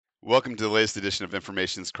Welcome to the latest edition of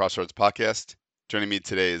Information's Crossroads podcast. Joining me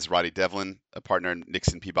today is Roddy Devlin, a partner in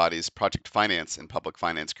Nixon Peabody's Project Finance and Public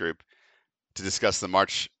Finance Group, to discuss the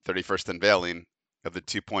March 31st unveiling of the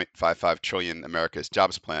 2.55 trillion America's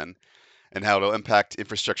Jobs Plan and how it'll impact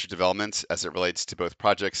infrastructure development as it relates to both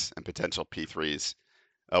projects and potential P3s.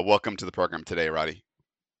 Welcome to the program today, Roddy.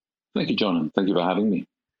 Thank you, John, and thank you for having me.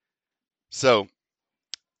 So,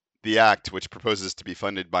 the act, which proposes to be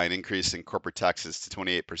funded by an increase in corporate taxes to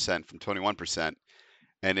 28% from 21%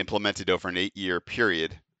 and implemented over an 8-year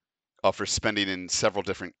period, offers spending in several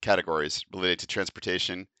different categories related to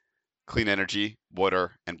transportation, clean energy,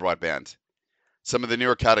 water, and broadband. Some of the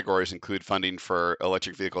newer categories include funding for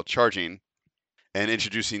electric vehicle charging and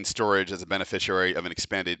introducing storage as a beneficiary of an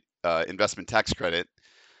expanded investment tax credit,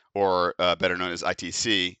 or better known as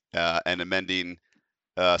ITC, and amending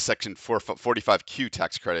Section 45Q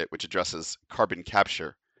tax credit, which addresses carbon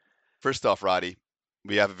capture. First off, Roddy,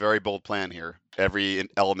 we have a very bold plan here. Every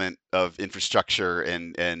element of infrastructure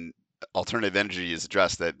and alternative energy is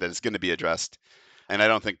addressed that is going to be addressed. And I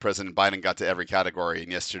don't think President Biden got to every category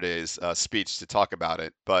in yesterday's speech to talk about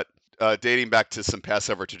it. But dating back to some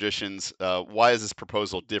Passover traditions, why is this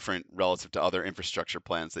proposal different relative to other infrastructure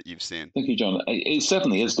plans that you've seen? Thank you, John. It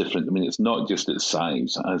certainly is different. I mean, it's not just its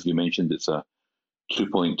size. As you mentioned, it's a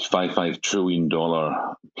 $2.55 trillion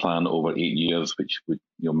plan over 8 years, which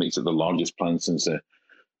makes it the largest plan since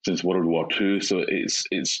World War II. So it's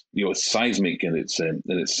seismic in its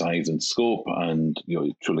size and scope, and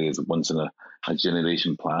it truly is a once in a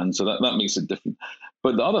generation plan. So that makes it different.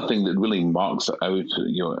 But the other thing that really marks it out,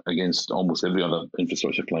 against almost every other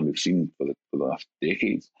infrastructure plan we've seen for the last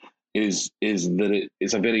decades, is that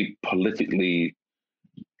it's a very politically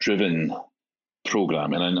driven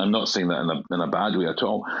program, and I'm not saying that in a bad way at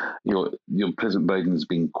all. President Biden's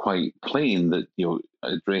been quite plain that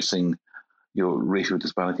addressing racial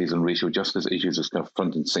disparities and racial justice issues is kind of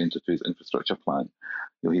front and center to his infrastructure plan.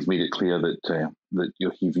 He's made it clear that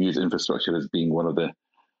he views infrastructure as being one of the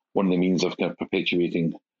means of kind of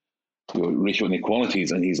perpetuating racial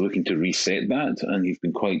inequalities, and he's looking to reset that. And he's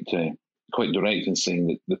been quite direct in saying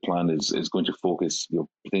that the plan is going to focus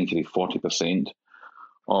potentially 40%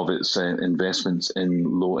 of its investments in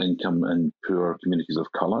low-income and poor communities of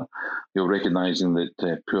colour. Recognising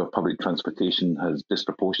that poor public transportation has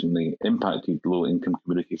disproportionately impacted low-income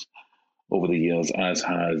communities over the years, as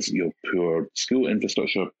has poor school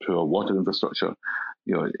infrastructure, poor water infrastructure.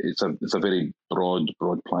 It's a very broad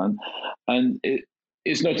plan, and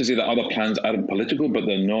it's not to say that other plans aren't political, but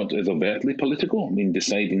they're not as overtly political. I mean,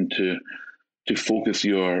 deciding to focus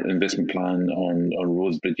your investment plan on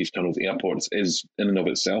roads, bridges, tunnels, airports is in and of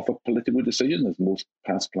itself a political decision, as most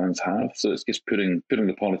past plans have. So it's just putting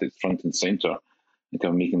the politics front and centre and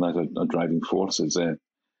kind of making that a driving force is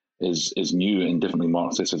new, and definitely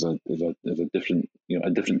marks this as a different a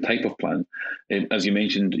different type of plan. As you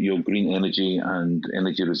mentioned, your green energy and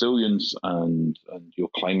energy resilience and your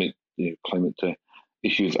climate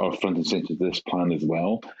issues are front and centre to this plan as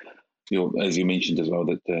well. As you mentioned as well,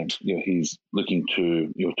 that he's looking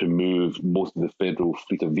to move most of the federal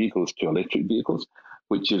fleet of vehicles to electric vehicles,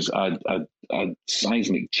 which is a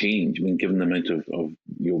seismic change. I mean, given the amount of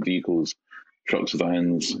vehicles, trucks,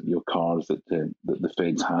 vans, cars that the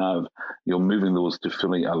feds have, moving those to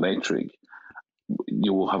fully electric,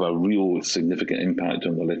 you will have a real significant impact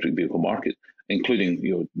on the electric vehicle market, including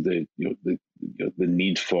the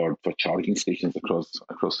need for charging stations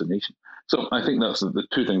across the nation. So I think that's the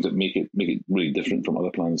two things that make it really different from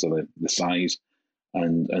other plans: are the size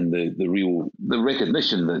and the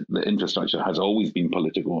recognition that the infrastructure has always been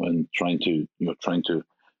political, and trying to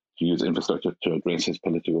use infrastructure to address his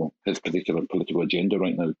particular political agenda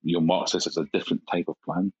right now. Marks this as a different type of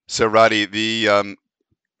plan. So, Roddy, the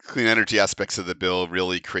clean energy aspects of the bill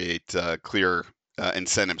really create clear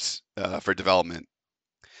incentives for development.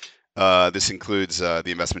 This includes the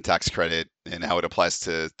investment tax credit and how it applies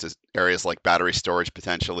to areas like battery storage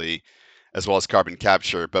potentially, as well as carbon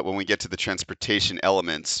capture. But when we get to the transportation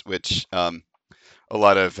elements, which a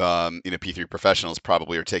lot of P3 professionals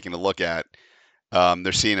probably are taking a look at,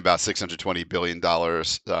 they're seeing about $620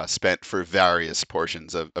 billion spent for various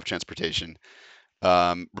portions of transportation,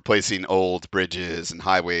 replacing old bridges and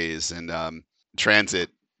highways and transit,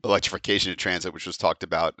 electrification of transit, which was talked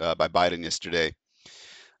about by Biden yesterday.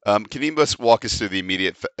 Can you just walk us through the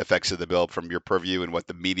immediate effects of the bill from your purview and what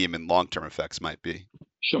the medium and long-term effects might be?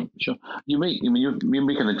 Sure. You make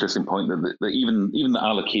an interesting point that even the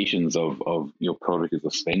allocations of your priorities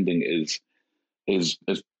of spending is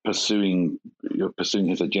pursuing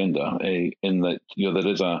his agenda. In that there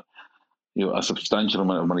is a substantial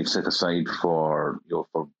amount of money set aside for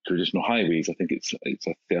for traditional highways. I think it's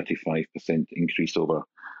a 35% increase over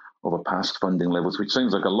past funding levels, which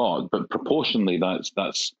sounds like a lot, but proportionally that's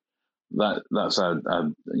a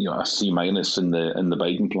C minus in the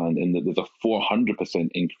Biden plan. In that there's a 400%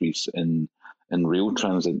 increase in rail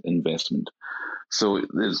transit investment. So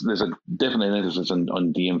there's a definite emphasis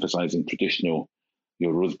on de-emphasizing traditional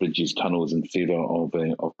roads, bridges, tunnels in favor of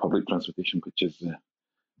public transportation, which is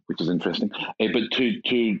interesting. But to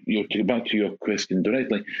get back to your question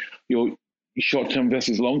directly, short-term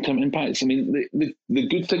versus long-term impacts. I mean, the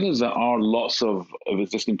good thing is there are lots of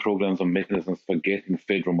existing programs and mechanisms for getting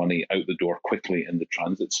federal money out the door quickly in the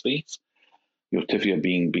transit space. TIFIA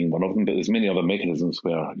being one of them, but there's many other mechanisms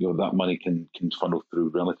where that money can funnel through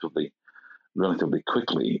relatively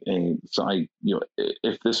quickly. So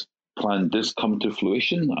if this plan does come to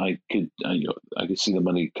fruition, I could see the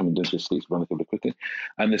money coming down to the states relatively quickly,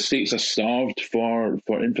 and the states are starved for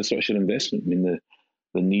infrastructure investment. I mean,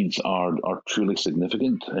 the needs are truly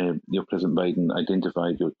significant. President Biden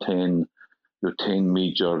identified your 10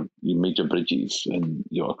 major bridges and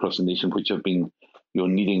across the nation, which have been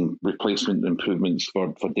needing replacement improvements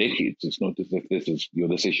for decades. It's not as if this is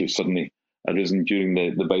this issue suddenly arisen during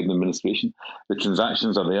the Biden administration. The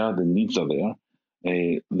transactions are there, the needs are there.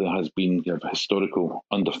 There has been historical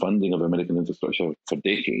underfunding of American infrastructure for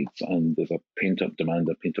decades, and there's a pent-up demand,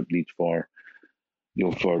 a pent-up need for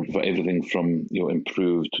for everything from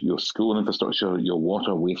improved school infrastructure,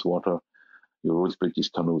 water, wastewater, roads, bridges,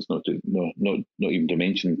 tunnels. Not even to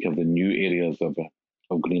mention kind of the new areas of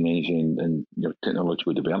green energy and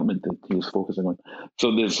technological development that he was focusing on.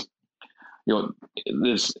 So there's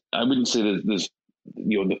I wouldn't say that there's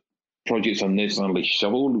the projects are necessarily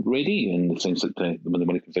shovel ready in the sense that when the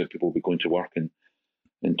money comes out, people will be going to work in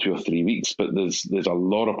 2 or 3 weeks. But there's a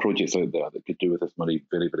lot of projects out there that could do with this money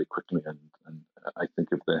very, very quickly. And I think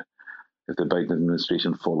if the Biden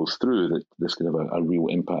administration follows through, that this could have a real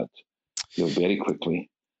impact, very quickly.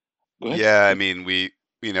 Yeah, I mean,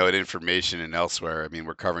 at Information and elsewhere, I mean,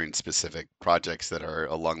 we're covering specific projects that are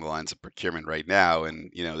along the lines of procurement right now,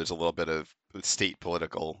 and there's a little bit of state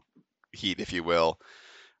political heat, if you will,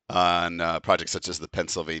 on projects such as the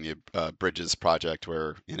Pennsylvania Bridges project,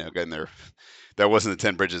 where again there wasn't the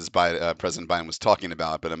 10 bridges President Biden was talking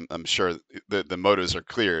about, but I'm sure the motives are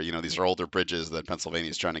clear. These are older bridges that Pennsylvania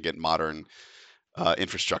is trying to get modern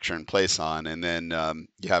infrastructure in place on. And then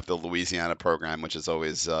you have the Louisiana program, which has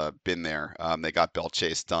always been there. They got Belle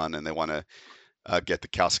Chase done, and they want to get the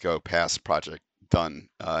Calsco Pass project done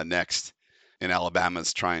next. And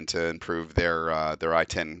Alabama's trying to improve their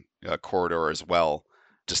I-10 corridor as well,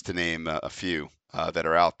 just to name a few that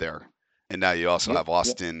are out there. And now you also have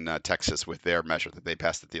Austin, Texas, with their measure that they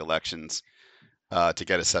passed at the elections to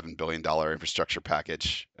get a $7 billion infrastructure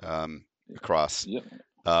package across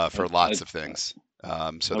for lots of things.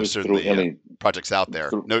 So there's certainly projects out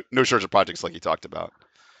there. No shortage of projects like you talked about.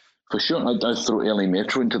 For sure. I'd throw LA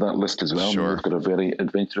Metro into that list as well. Sure. They've got a very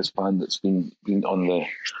adventurous plan that's been on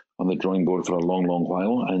the drawing board for a long, long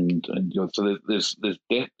while. And so there's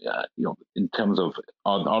in terms of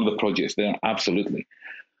are the projects there? Absolutely.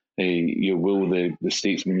 Will the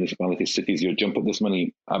states, municipalities, cities, jump at this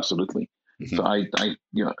money? Absolutely. Mm-hmm. So I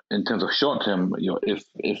in terms of short term, if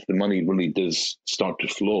the money really does start to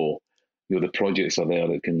flow, the projects are there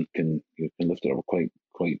that can lift it up quite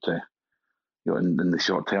in the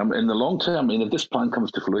short term. In the long term, if this plan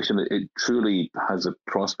comes to fruition, it truly has a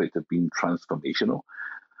prospect of being transformational.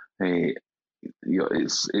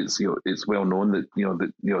 It's well known that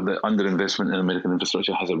the underinvestment in American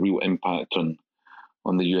infrastructure has a real impact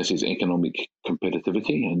on the US's economic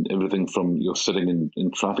competitivity, and everything from sitting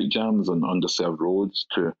in traffic jams on underserved roads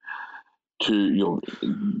to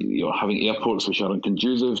having airports which aren't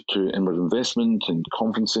conducive to inward investment and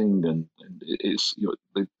conferencing, and it's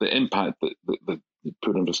the impact that the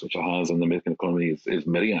poor infrastructure has on the American economy is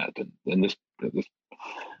myriad, and this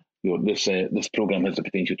program has the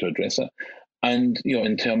potential to address that. And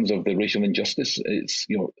in terms of the racial injustice, it's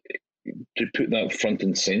to put that front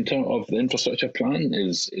and center of the infrastructure plan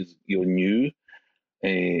is new.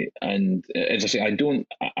 And as I say, I don't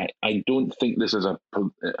think this is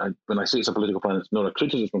when I say it's a political plan, it's not a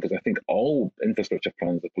criticism, because I think all infrastructure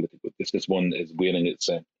plans are political. This one is wearing its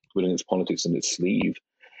politics in its sleeve.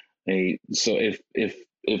 So if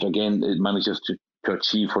again it manages to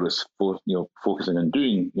achieve what it's focusing on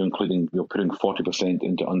doing, including putting 40%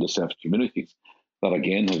 into underserved communities, that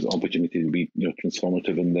again has the opportunity to be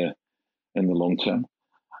transformative in the long term.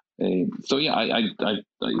 So yeah,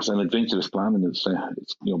 it's an adventurous plan, and it's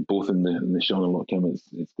both in the short and long term.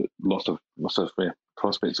 It's got lots of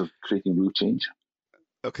prospects of creating real change.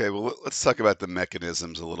 Okay, well, let's talk about the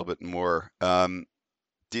mechanisms a little bit more.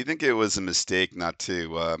 Do you think it was a mistake not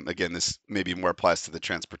to, again, this maybe more applies to the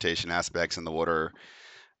transportation aspects and the water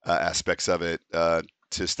aspects of it,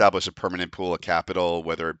 to establish a permanent pool of capital,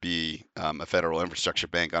 whether it be a federal infrastructure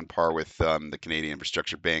bank on par with the Canadian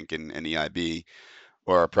Infrastructure Bank and EIB,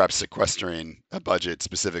 or perhaps sequestering a budget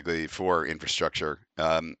specifically for infrastructure?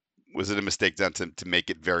 Was it a mistake then to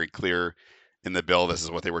make it very clear in the bill this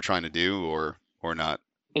is what they were trying to do, or not?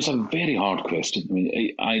 It's a very hard question. I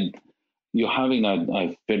mean, you're having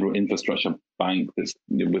a federal infrastructure bank that's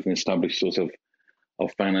with an established source of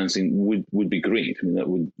financing would be great. I mean, that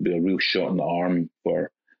would be a real shot in the arm for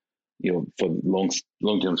for long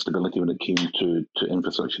term stability when it came to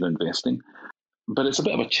infrastructure investing. But it's a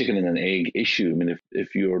bit of a chicken and an egg issue. I mean,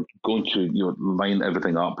 if you're going to line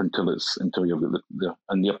everything up until you've got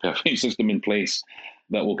a near perfect system in place,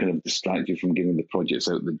 that will kind of distract you from getting the projects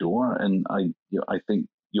out the door. And I think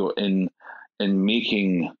you're in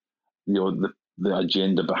making the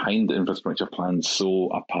agenda behind the infrastructure plan so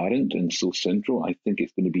apparent and so central. I think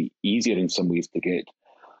it's going to be easier in some ways to get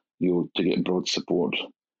broad support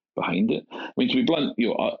behind it. I mean, to be blunt,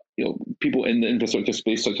 people in the infrastructure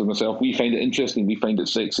space, such as myself, we find it interesting, we find it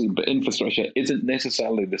sexy, but infrastructure isn't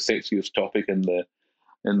necessarily the sexiest topic in the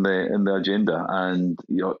agenda. And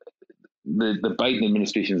the Biden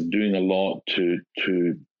administration is doing a lot to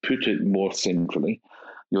put it more centrally.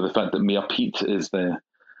 The fact that Mayor Pete is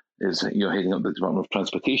heading up the Department of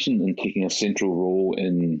Transportation and taking a central role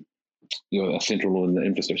in the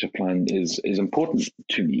infrastructure plan is important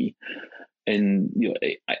to me. And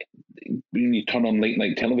when you turn on late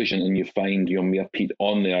night television and you find Mayor Pete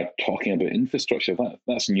on there talking about infrastructure,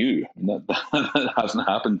 that's new. That hasn't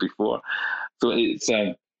happened before. So it's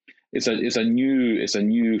a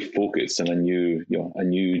new focus and a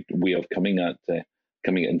new way of coming at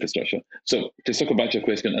infrastructure. So to circle back to your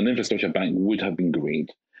question, an infrastructure bank would have been great.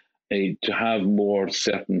 To have more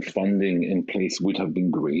certain funding in place would have been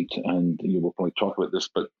great, and we'll probably talk about this.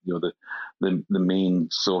 But the main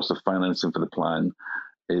source of financing for the plan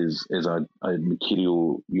is a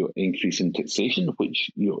material increase in taxation, which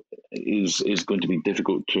is going to be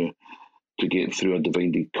difficult to get through a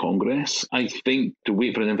divided Congress. I think to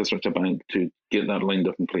wait for an infrastructure bank to get that lined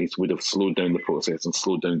up in place would have slowed down the process and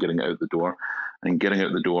slowed down getting it out the door. And getting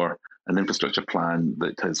out the door, an infrastructure plan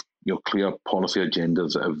that has clear policy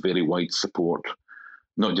agendas that have very wide support,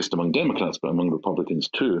 not just among Democrats but among Republicans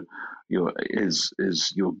too, is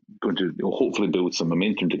going to hopefully build some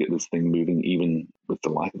momentum to get this thing moving, even with the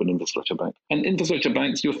lack of an infrastructure bank. And infrastructure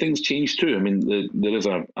banks, things change too. I mean, there is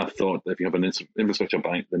a thought that if you have an infrastructure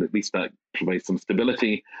bank, then at least that provides some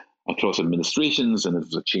stability across administrations, and if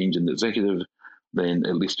there's a change in the executive, then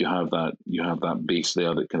at least you have that base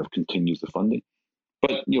there that kind of continues the funding.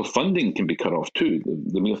 But funding can be cut off too.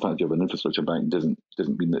 The mere fact you have an infrastructure bank doesn't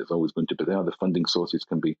mean that it's always going to be there. The funding sources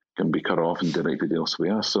can be cut off and directed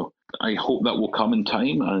elsewhere. So I hope that will come in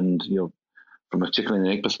time. And from a chicken and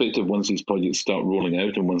egg perspective, once these projects start rolling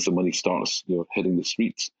out and once the money starts hitting the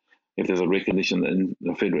streets, if there's a recognition that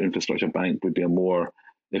the federal infrastructure bank would be a more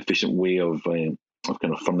efficient way of kind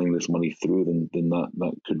of funneling this money through, then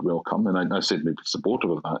that could well come. And I said maybe supportive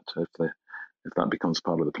of that if that becomes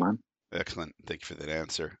part of the plan. Excellent. Thank you for that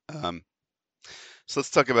answer. So let's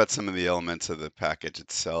talk about some of the elements of the package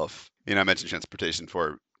itself. I mentioned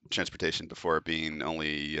transportation before being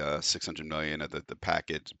only 600 million of the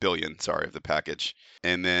package, billion, sorry, of the package.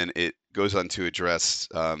 And then it goes on to address,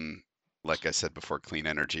 like I said before, clean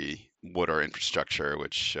energy, water infrastructure,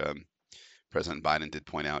 which President Biden did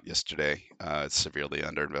point out yesterday, it's severely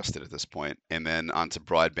underinvested at this point. And then onto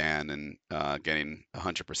broadband and getting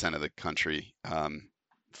 100% of the country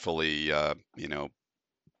fully,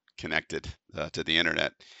 connected to the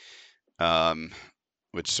internet,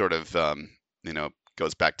 which sort of,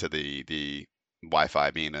 goes back to the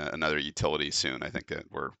Wi-Fi being another utility soon. I think that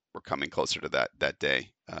we're coming closer to that day,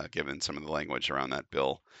 given some of the language around that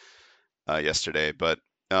bill yesterday. But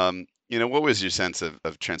what was your sense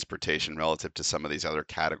of transportation relative to some of these other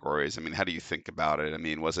categories? I mean, how do you think about it? I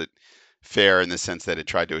mean, was it fair in the sense that it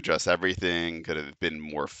tried to address everything? Could it have been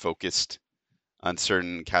more focused on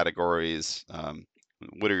certain categories?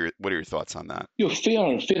 What are your thoughts on that?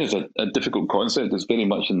 Fair is a difficult concept. It's very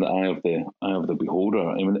much in the eye of the beholder.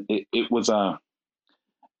 I mean, it was a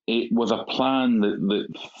plan that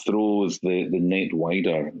throws the net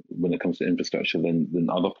wider when it comes to infrastructure than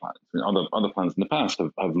other plans. I mean, other plans in the past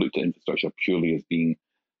have looked at infrastructure purely as being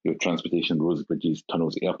transportation, roads, bridges,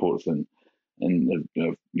 tunnels, airports, and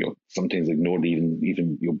sometimes ignored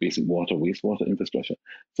even your basic water, wastewater infrastructure.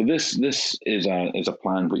 So this is a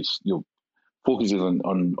plan which focuses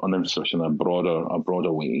on infrastructure in a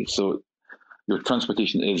broader way. So your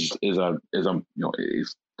transportation is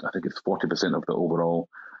I think it's 40% of the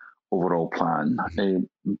overall plan.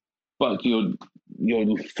 But you're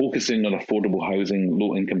focusing on affordable housing,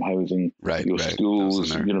 low income housing, Right, your right.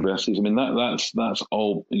 schools, universities. I mean that's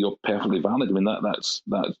all perfectly valid. I mean that's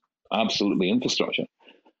absolutely infrastructure.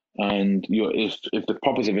 And if the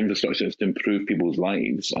purpose of infrastructure is to improve people's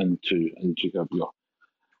lives and to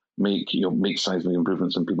make seismic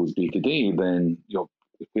improvements in people's day to day, then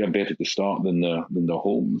we are better to start than their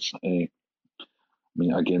homes. I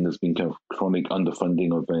mean, again, there's been kind of chronic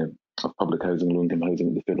underfunding of public housing, low income housing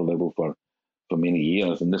at the federal level for many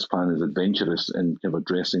years, and this plan is adventurous in kind of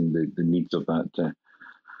addressing the needs of that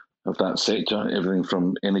sector. Everything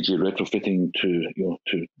from energy retrofitting to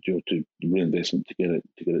reinvestment to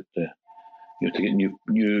get new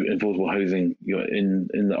affordable housing in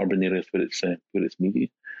the urban areas where it's needed.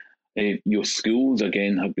 Your schools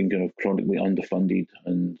again have been kind of chronically underfunded,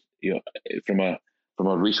 and from a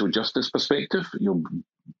racial justice perspective,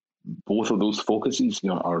 both of those focuses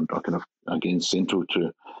are kind of again central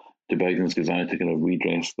to Biden's desire to kind of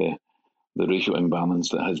redress the racial imbalance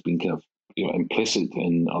that has been kind of implicit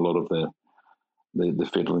in a lot of the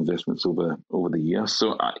federal investments over the years.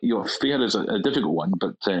 So FAIR is a difficult one,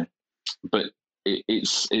 but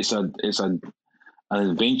it's an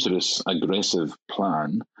adventurous, aggressive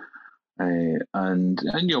plan, and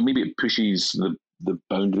maybe it pushes the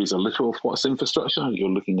boundaries a little of what's infrastructure. You're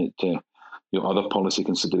looking at your other policy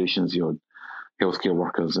considerations, your healthcare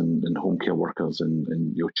workers and home care workers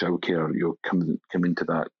and your childcare. You'll come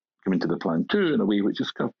into the plan too in a way which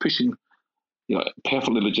is kind of pushing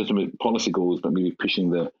perfectly legitimate policy goals, but maybe pushing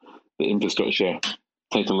the infrastructure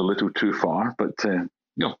title a little too far. But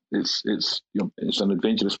it's an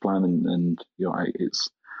adventurous plan, and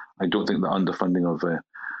I don't think the underfunding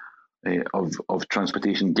of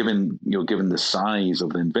transportation, given the size of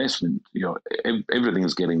the investment, everything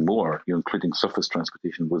is getting more, including surface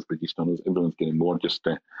transportation, was reduced on us. Everyone's getting more. Just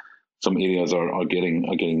some areas are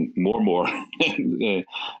getting more and more,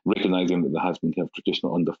 recognizing that there has been kind of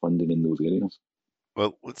traditional underfunding in those areas.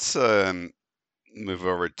 Well, let's move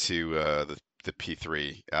over to the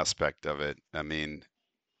P3 aspect of it. I mean,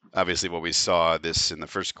 obviously, what we saw this in the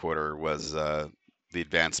first quarter was the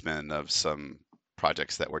advancement of some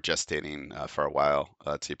projects that were gestating for a while.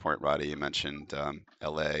 To your point, Roddy, you mentioned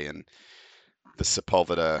LA and the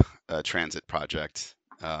Sepulveda transit project,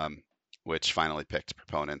 which finally picked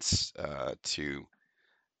proponents to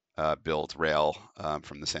build rail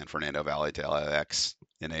from the San Fernando Valley to LAX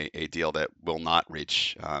in a deal that will not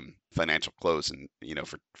reach financial close in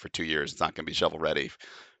for 2 years. It's not going to be shovel ready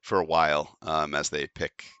for a while as they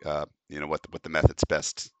pick what the method's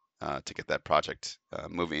best to get that project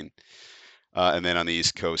moving. And then on the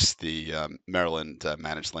East Coast, the Maryland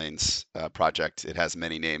Managed Lanes project. It has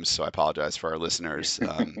many names, so I apologize for our listeners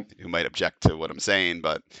who might object to what I'm saying,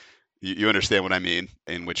 but you understand what I mean.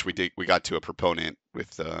 In which we got to a proponent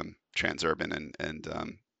with Transurban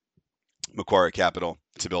and Macquarie Capital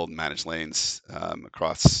to build managed lanes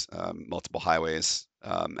across multiple highways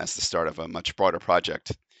as the start of a much broader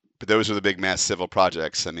project. But those are the big mass civil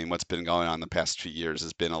projects. I mean, what's been going on the past few years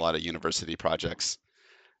has been a lot of university projects.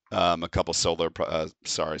 A couple social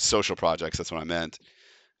projects, that's what I meant,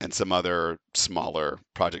 and some other smaller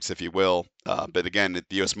projects, if you will. But again, the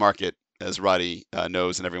U.S. market, as Roddy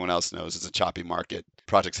knows and everyone else knows, is a choppy market.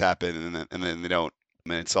 Projects happen and then they don't. I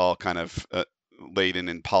mean, it's all kind of laden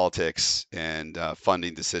in politics and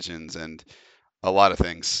funding decisions and a lot of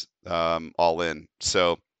things all in.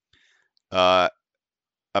 So a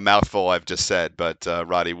mouthful I've just said, but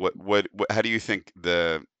Roddy, what how do you think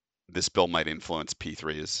this bill might influence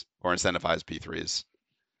P3s or incentivize P3s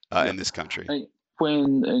in this country?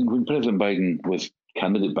 When President Biden was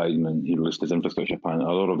candidate Biden and he released his infrastructure plan, a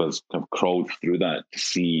lot of us kind of crawled through that to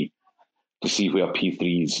see where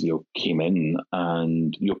P3s came in,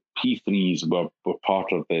 and P3s were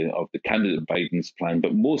part of the candidate Biden's plan,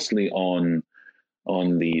 but mostly on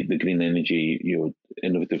the green energy,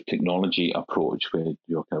 innovative technology approach, where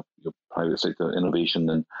your private sector innovation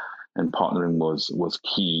and partnering was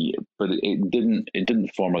key, but it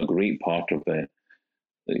didn't form a great part of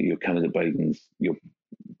your candidate Biden's your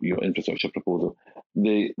infrastructure proposal.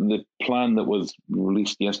 The plan that was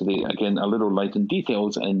released yesterday, again, a little light in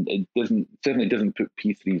details, and it certainly doesn't put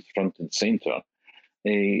P3s front and center.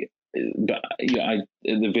 But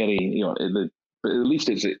at least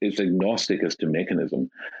it's agnostic as to mechanism.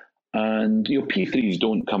 And P3s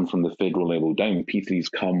don't come from the federal level down. P3s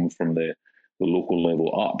come from the local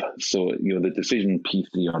level up. So the decision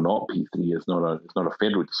P3 or not P3 is not a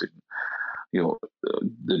federal decision.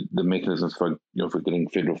 the mechanisms for for getting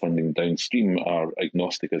federal funding downstream are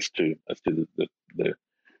agnostic as to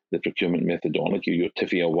the procurement methodology. Your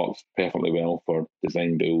TIFIA works perfectly well for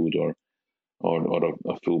design build or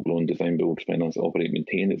a full blown design build finance operate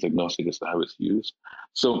maintain. It's agnostic as to how it's used.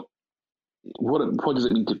 So what does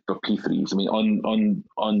it mean for P3s? I mean,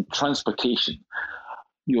 on transportation,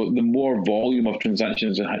 the more volume of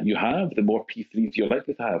transactions you have, the more P3s you're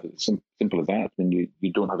likely to have. It's simple as that. I mean,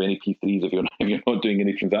 you don't have any P3s if you're not doing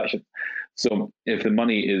any transactions. So if the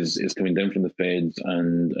money is coming down from the feds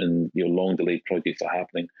and long delayed projects are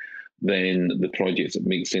happening, then the projects that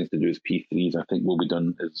make sense to do as P3s, I think, will be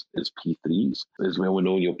done as P3s. As well, we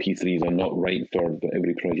know your P3s are not right for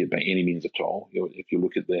every project by any means at all. If you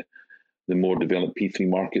look at the more developed P3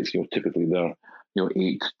 markets, typically they're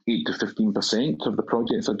 8 to 15% of the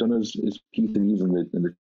projects are done as P3s in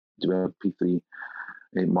the developed P3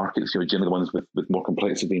 markets. Generally the ones with more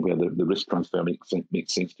complexity where the risk transfer makes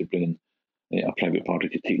sense to bring in a private party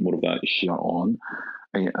to take more of that share on.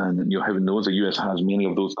 And heaven knows the US has many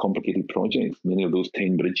of those complicated projects. Many of those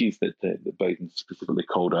 10 bridges that Biden specifically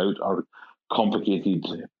called out are complicated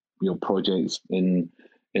projects in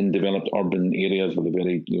developed urban areas with a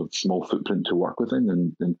very small footprint to work within,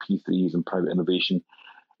 and P3s and private innovation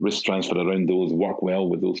risk transfer around those work well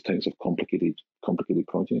with those types of complicated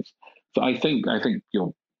projects. So I think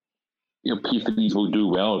P3s will do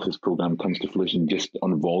well if this program comes to fruition just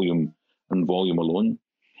on volume alone.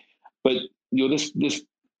 But this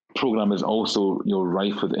program is also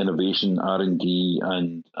rife with innovation, R&D,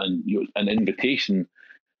 and an invitation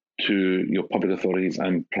to public authorities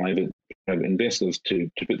and private investors to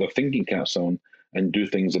put their thinking caps on and do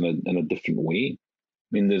things in a different way. I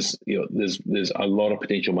mean, there's a lot of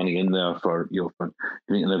potential money in there for for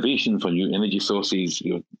doing innovation, for new energy sources,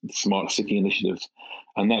 smart city initiatives,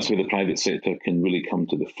 and that's where the private sector can really come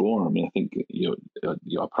to the fore. I mean, I think a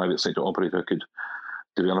private sector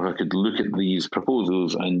developer could look at these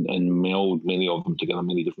proposals and meld many of them together,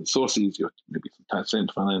 many different sources, maybe some tax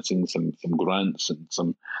rent financing, some grants, and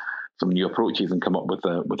some new approaches, and come up with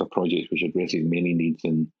a project which addresses many needs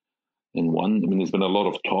in one. I mean, there's been a lot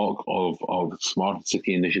of talk of smart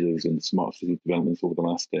city initiatives and smart city developments over the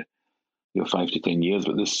last 5 to 10 years,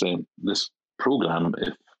 but this program,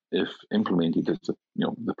 if implemented, is the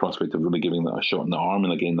prospect of really giving that a shot in the arm.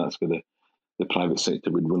 And again, that's where the private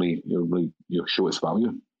sector would really show its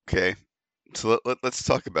value. Okay, so let's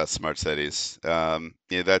talk about smart cities. That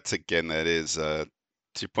is to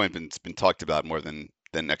your point, it's been talked about more than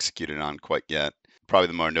executed on quite yet. Probably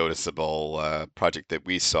the more noticeable project that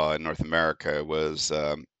we saw in North America was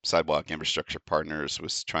Sidewalk Infrastructure Partners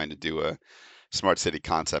was trying to do a smart city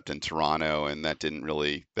concept in Toronto, and that didn't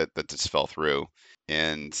really that just fell through.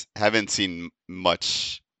 And haven't seen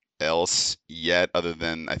much else yet, other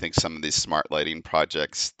than I think some of these smart lighting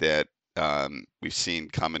projects that we've seen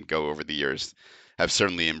come and go over the years have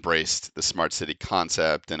certainly embraced the smart city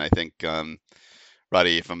concept. And I think,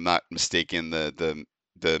 Roddy, if I'm not mistaken, the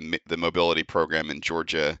mobility program in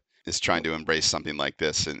Georgia is trying to embrace something like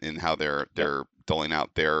this in how they're doling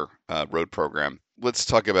out their road program. Let's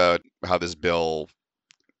talk about how this bill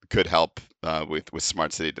could help with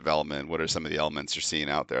smart city development. What are some of the elements you're seeing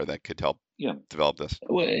out there that could help develop this?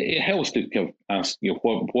 Well, it helps to kind of ask,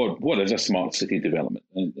 what is a smart city development?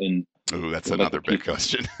 And ooh, that's another big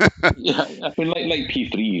question. Yeah, I mean, like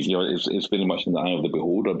P3s, it's very much in the eye of the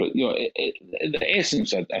beholder. But in the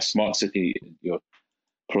essence, a smart city,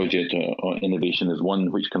 project or innovation is one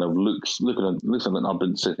which kind of looks at an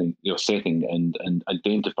urban setting, and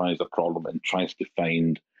identifies a problem and tries to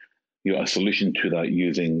find a solution to that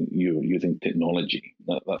using technology.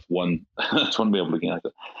 That's one way of looking at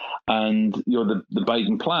it. And the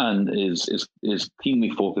Biden plan is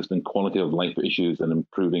keenly focused on quality of life issues and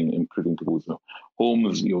improving people's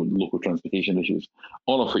homes, local transportation issues,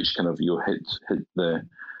 all of which kind of hit the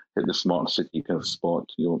smart city kind of spot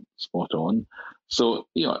on. So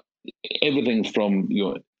everything from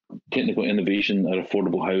technical innovation and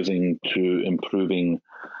affordable housing to improving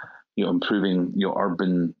your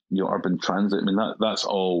urban transit. I mean that's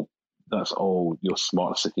all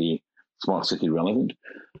smart city relevant.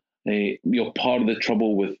 Part of the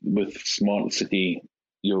trouble with smart city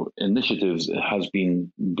initiatives has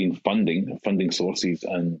been funding sources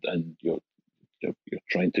and you're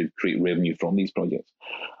trying to create revenue from these projects,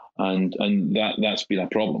 and that's been a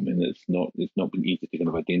problem, and it's not been easy to kind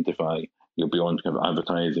of identify beyond kind of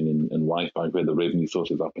advertising and Wi-Fi where the revenue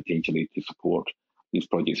sources are potentially to support these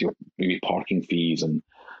projects. Maybe parking fees and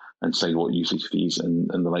sidewalk usage fees and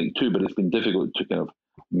the like too, but it's been difficult to kind of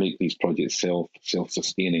make these projects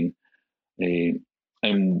self-sustaining.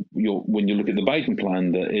 And when you look at the Biden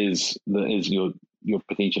plan, that is your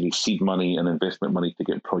potentially seed money and investment money to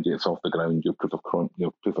get projects off the ground, your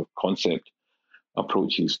proof of concept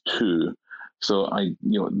approaches too. So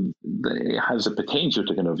it has the potential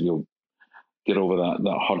to kind of get over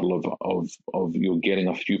that hurdle of getting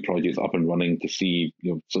a few projects up and running to see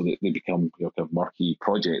so that they become kind of marquee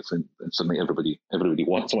projects, and suddenly everybody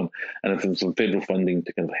wants one. And if there's some federal funding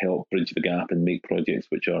to kind of help bridge the gap and make projects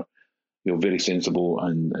which are very sensible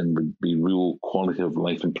and would be real quality of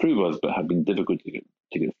life improvers, but have been difficult to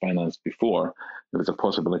get financed before, there is a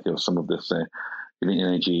possibility of some of this green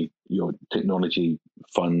energy, technology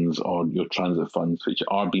funds or your transit funds, which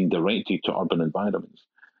are being directed to urban environments,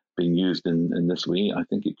 being used in this way. I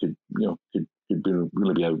think it could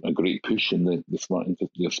really be a great push in the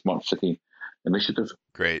smart city initiative.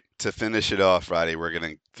 Great. To finish it off, Roddy, we're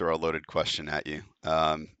going to throw a loaded question at you.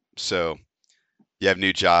 So you have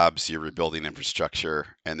new jobs, you're rebuilding infrastructure,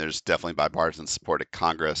 and there's definitely bipartisan support at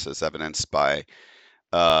Congress, as evidenced by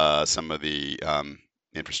some of the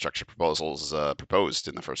infrastructure proposals proposed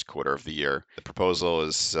in the first quarter of the year. The proposal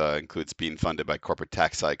includes being funded by corporate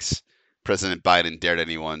tax hikes. President Biden dared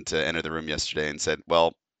anyone to enter the room yesterday and said,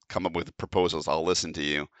 well, come up with proposals, I'll listen to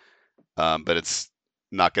you. But it's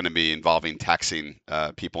not going to be involving taxing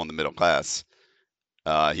people in the middle class.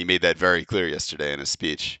 He made that very clear yesterday in his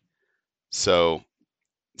speech. So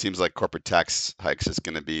it seems like corporate tax hikes is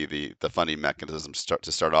going to be the funding mechanism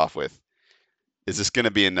to start off with. Is this going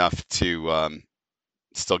to be enough to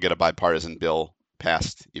still get a bipartisan bill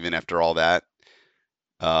passed even after all that?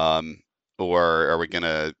 Or are we going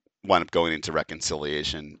to wind up going into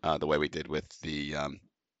reconciliation the way we did with the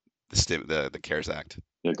CARES Act?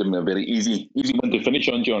 You're giving me a very easy one to finish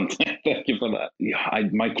on, John. Thank you for that.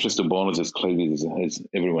 My crystal ball is as cloudy as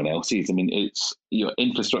everyone else's. I mean, it's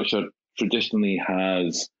infrastructure traditionally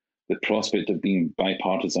has the prospect of being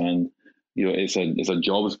bipartisan. It's a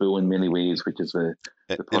jobs bill in many ways, which is and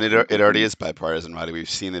it already is bipartisan, Roddy. We've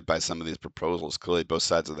seen it by some of these proposals. Clearly, both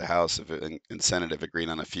sides of the House and Senate have agreed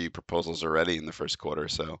on a few proposals already in the first quarter,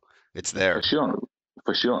 so it's there.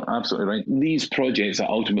 For sure, absolutely right. These projects are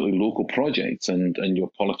ultimately local projects, and your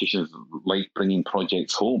politicians like bringing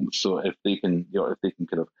projects home. So if they can,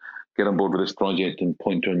 kind of get on board with this project and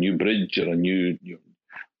point to a new bridge or a new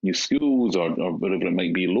schools or whatever it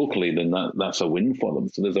might be locally, then that's a win for them.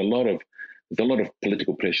 So there's a lot of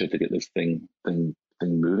political pressure to get this thing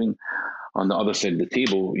moving. On the other side of the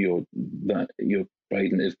table,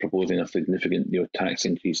 Biden is proposing a significant tax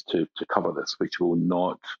increase to cover this, which will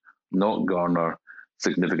not garner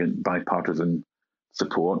significant bipartisan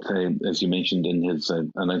support. As you mentioned in his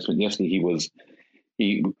announcement yesterday,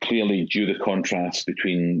 he clearly drew the contrast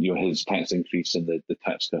between his tax increase and the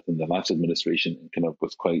tax cut in the last administration, and kind of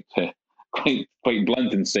was quite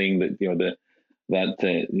blunt in saying that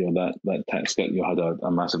that tax cut had a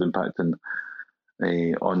massive impact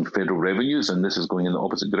on federal revenues, and this is going in the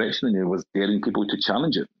opposite direction. And he was daring people to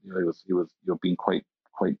challenge it. He was being quite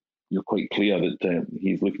clear that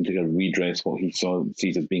he's looking to redress what he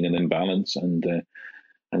sees as being an imbalance, and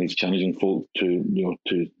he's challenging folk to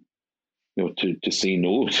say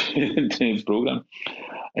no to his program.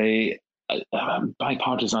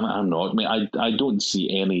 Bipartisan or not, I mean, I don't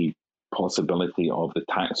see any possibility of the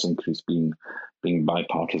tax increase being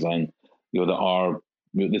bipartisan.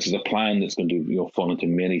 This is a plan that's going to fall into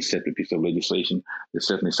many separate pieces of legislation. There's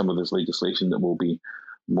certainly some of this legislation that will be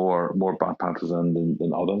more bipartisan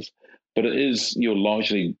than others, but it is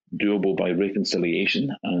largely doable by reconciliation,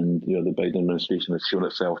 and the Biden administration has shown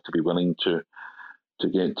itself to be willing to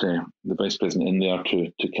get the vice president in there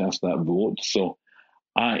to cast that vote. So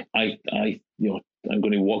I'm going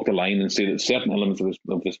to walk the line and say that certain elements of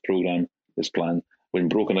this program, this plan, when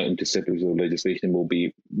broken out into separate pieces of legislation, will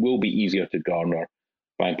be easier to garner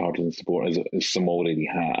bipartisan support as some already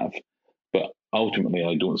have. But ultimately,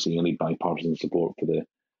 I don't see any bipartisan support for the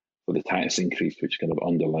tax increase, which kind of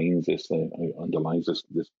underlines this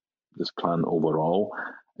plan overall.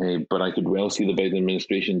 But I could well see the Biden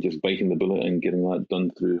administration just biting the bullet and getting that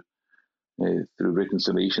done through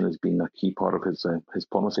reconciliation as being a key part of his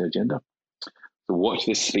policy agenda. So watch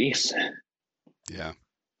this space. Yeah.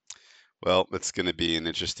 Well, it's going to be an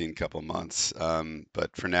interesting couple of months.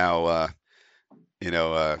 But for now, we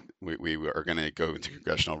are going to go into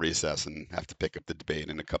congressional recess and have to pick up the debate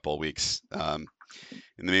in a couple of weeks. In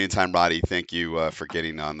the meantime, Roddy, thank you for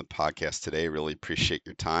getting on the podcast today. Really appreciate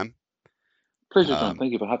your time. Pleasure, John.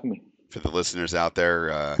 Thank you for having me. For the listeners out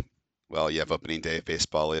there, you have opening day of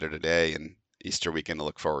baseball later today and Easter weekend to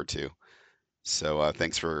look forward to. So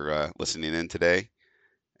thanks for listening in today,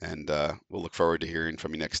 and we'll look forward to hearing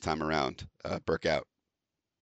from you next time around. Burke out.